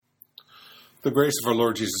The grace of our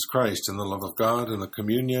Lord Jesus Christ and the love of God and the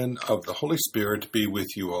communion of the Holy Spirit be with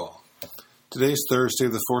you all. Today is Thursday,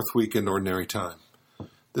 the fourth week in Ordinary Time.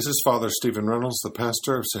 This is Father Stephen Reynolds, the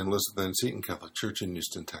pastor of St. Elizabeth Ann Seton Catholic Church in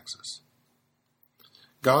Houston, Texas.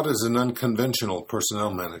 God is an unconventional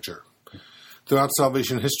personnel manager. Throughout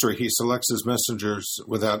salvation history, he selects his messengers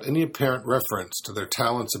without any apparent reference to their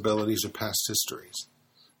talents, abilities, or past histories.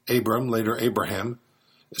 Abram, later Abraham,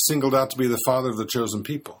 is singled out to be the father of the chosen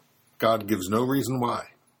people. God gives no reason why.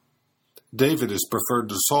 David is preferred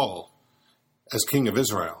to Saul as king of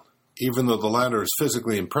Israel, even though the latter is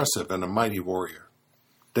physically impressive and a mighty warrior.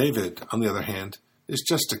 David, on the other hand, is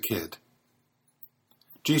just a kid.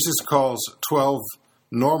 Jesus calls 12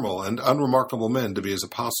 normal and unremarkable men to be his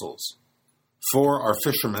apostles. 4 are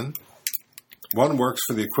fishermen, 1 works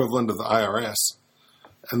for the equivalent of the IRS,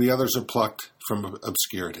 and the others are plucked from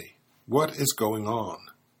obscurity. What is going on?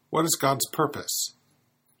 What is God's purpose?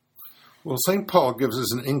 Well, St. Paul gives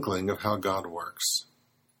us an inkling of how God works.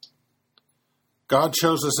 God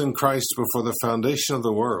chose us in Christ before the foundation of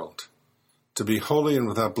the world to be holy and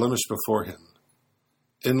without blemish before him.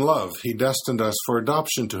 In love, he destined us for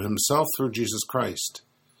adoption to himself through Jesus Christ,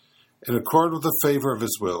 in accord with the favor of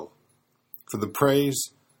his will, for the praise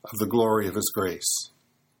of the glory of his grace.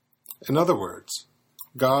 In other words,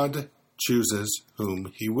 God chooses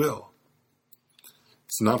whom he will.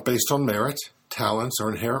 It's not based on merit, talents,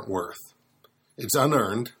 or inherent worth. It's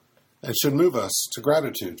unearned and should move us to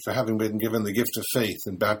gratitude for having been given the gift of faith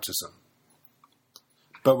in baptism.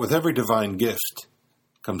 But with every divine gift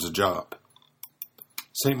comes a job.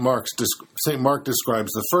 St. Mark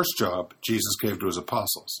describes the first job Jesus gave to his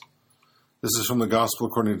apostles. This is from the Gospel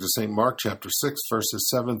according to St. Mark chapter 6, verses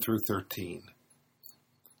 7 through 13.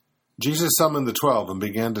 Jesus summoned the 12 and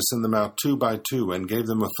began to send them out 2 by 2 and gave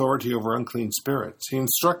them authority over unclean spirits. He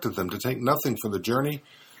instructed them to take nothing for the journey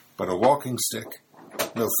but a walking stick,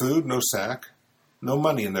 no food, no sack, no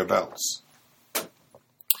money in their belts.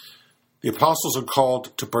 The apostles are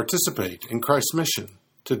called to participate in Christ's mission,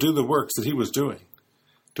 to do the works that he was doing,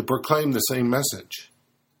 to proclaim the same message.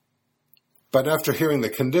 But after hearing the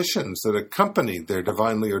conditions that accompanied their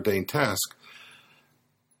divinely ordained task,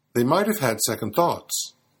 they might have had second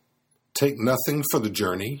thoughts. Take nothing for the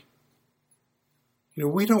journey.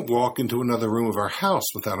 We don't walk into another room of our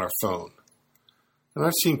house without our phone. And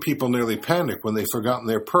I've seen people nearly panic when they've forgotten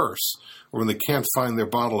their purse or when they can't find their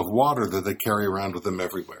bottle of water that they carry around with them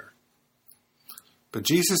everywhere. But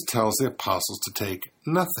Jesus tells the apostles to take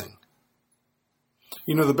nothing.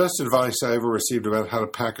 The best advice I ever received about how to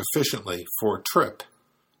pack efficiently for a trip,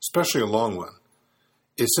 especially a long one,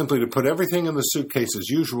 is simply to put everything in the suitcase as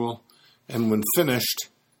usual, and when finished,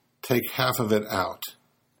 take half of it out.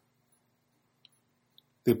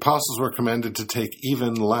 The apostles were commanded to take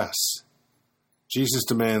even less. Jesus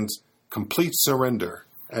demands complete surrender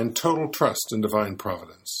and total trust in divine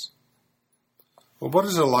providence. Well, what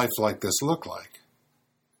does a life like this look like?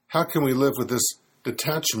 How can we live with this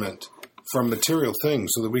detachment from material things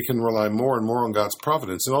so that we can rely more and more on God's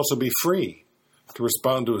providence and also be free to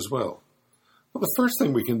respond to his will? Well, the first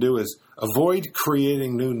thing we can do is avoid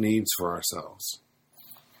creating new needs for ourselves.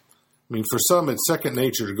 For some, it's second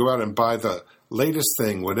nature to go out and buy the latest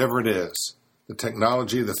thing, whatever it is, the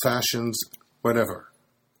technology, the fashions, whatever.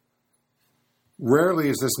 Rarely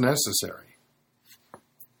is this necessary.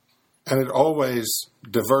 And it always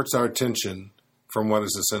diverts our attention from what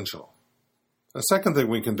is essential. The second thing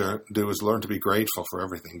we can do is learn to be grateful for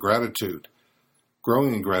everything. Gratitude,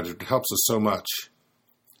 growing in gratitude, helps us so much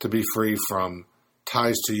to be free from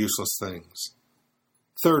ties to useless things.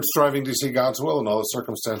 Third, striving to see God's will in all the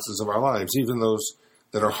circumstances of our lives, even those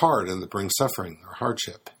that are hard and that bring suffering or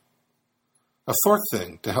hardship. A fourth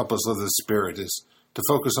thing to help us live this spirit is to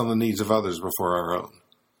focus on the needs of others before our own,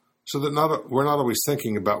 so that we're not always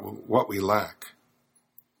thinking about what we lack.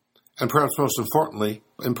 And perhaps most importantly,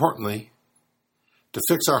 to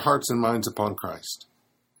fix our hearts and minds upon Christ,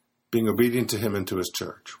 being obedient to him and to his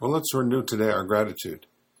church. Well, let's renew today our gratitude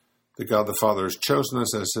that God the Father has chosen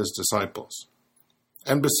us as his disciples,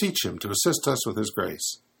 and beseech him to assist us with his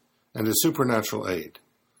grace and his supernatural aid,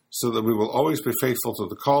 so that we will always be faithful to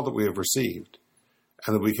the call that we have received,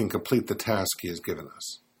 and that we can complete the task he has given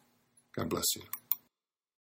us. God bless you.